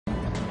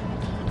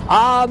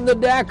On the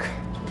deck,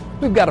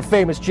 we've got a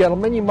famous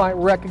gentleman you might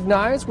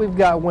recognize. We've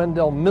got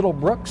Windell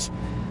Middlebrooks,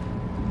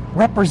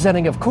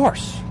 representing, of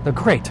course, the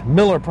great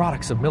Miller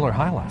products of Miller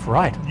High Life,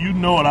 right? You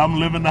know it. I'm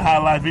living the high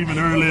life even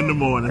early in the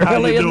morning. How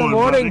Early you in doing, the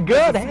morning,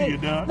 brother? good. to see Hey, you,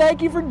 Doug.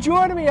 thank you for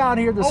joining me out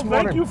here this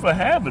morning. Thank you for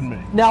having me.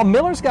 Now,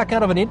 Miller's got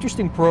kind of an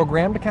interesting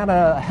program to kind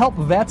of help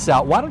vets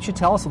out. Why don't you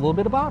tell us a little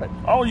bit about it?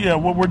 Oh, yeah.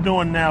 What we're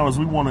doing now is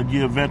we want to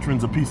give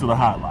veterans a piece of the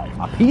high life.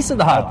 A piece of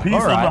the high life. A piece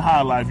All of right. the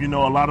high life. You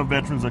know, a lot of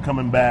veterans are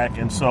coming back,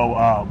 and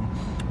so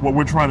what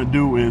we're trying to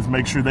do is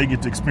make sure they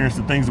get to experience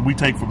the things that we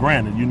take for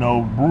granted. You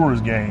know, Brewers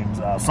games,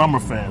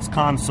 Summerfest,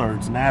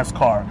 concerts,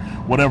 NASCAR,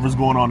 whatever's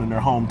going on in their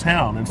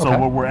hometown. And so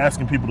what we're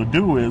asking people to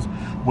do is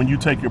when you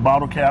take your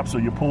bottle caps or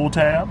your pull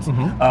tabs,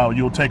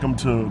 you'll take them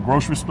to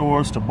grocery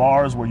stores, to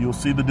bars where you'll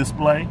see the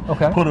display,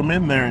 put them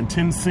in there, and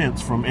 10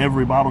 cents from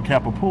every bottle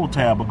cap or pull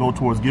tab will go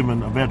towards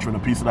giving a veteran a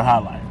piece of the high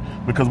life.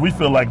 Because we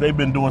feel like they've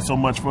been doing so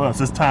much for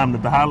us. It's time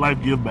that the High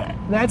Life give back.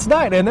 That's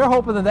nice. And they're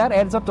hoping that that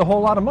adds up to a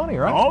whole lot of money,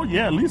 right? Oh,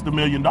 yeah, at least $1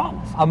 million.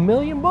 $1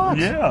 million?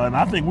 Yeah, and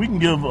I think we can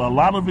give a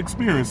lot of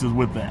experiences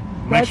with that.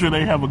 Make sure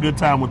they have a good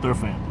time with their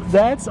families.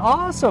 That's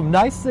awesome.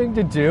 Nice thing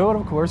to do. And,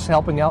 of course,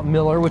 helping out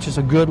Miller, which is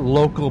a good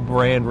local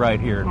brand right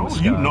here in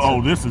Wisconsin. You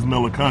know, this is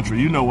Miller country.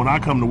 You know, when I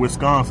come to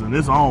Wisconsin,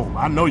 it's on.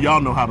 I know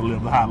y'all know how to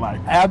live the high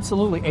life.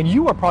 Absolutely. And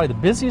you are probably the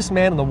busiest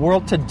man in the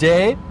world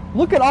today.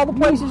 Look at all the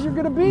places you're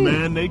going to be.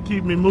 Man, they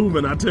keep me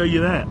moving, I tell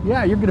you that.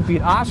 Yeah, you're going to be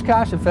at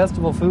Oshkosh and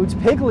Festival Foods,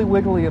 Piggly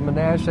Wiggly in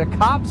Menasha,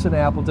 Kopp's in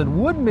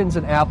Appleton, Woodman's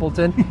in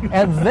Appleton,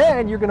 and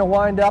then you're going to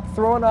wind up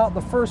throwing out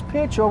the first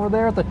pitch over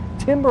there at the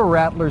Timber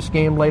Rattlers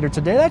game later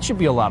today. That should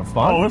be a lot of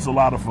fun. Oh, it's a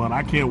lot of fun.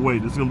 I can't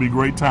wait. It's going to be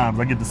great times.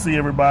 I get to see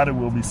everybody.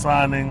 We'll be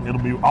signing. It'll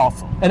be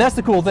awesome. And that's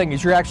the cool thing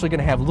is you're actually going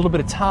to have a little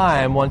bit of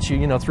time once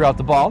you throw out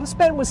the ball to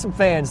spend with some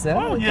fans then.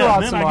 Oh, yeah,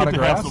 then I get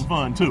to have some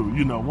fun, too,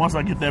 once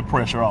I get that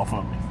pressure off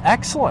of me.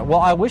 Excellent. Well,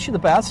 I wish you the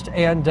best.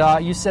 And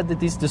you said that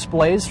these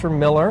displays from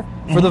Miller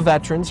for the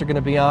veterans are going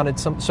to be on at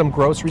some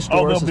grocery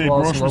stores as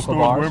well as some local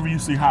bars. Wherever you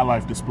see High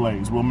Life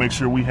displays, we'll make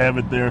sure we have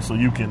it there so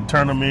you can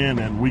turn them in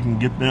and we can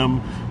get them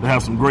to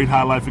have some great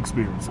High Life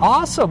experiences.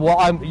 Awesome.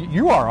 Well,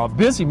 you are a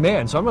busy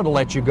man, so I'm going to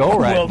let you go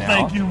right now. Well,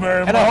 thank you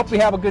very much. And I hope you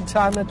have a good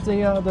time at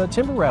the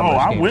Timber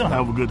Rattlers game. I will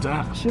have a good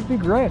time. Should be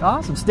great.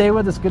 Awesome. Stay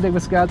with us. Good Day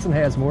Wisconsin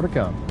has more to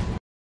come.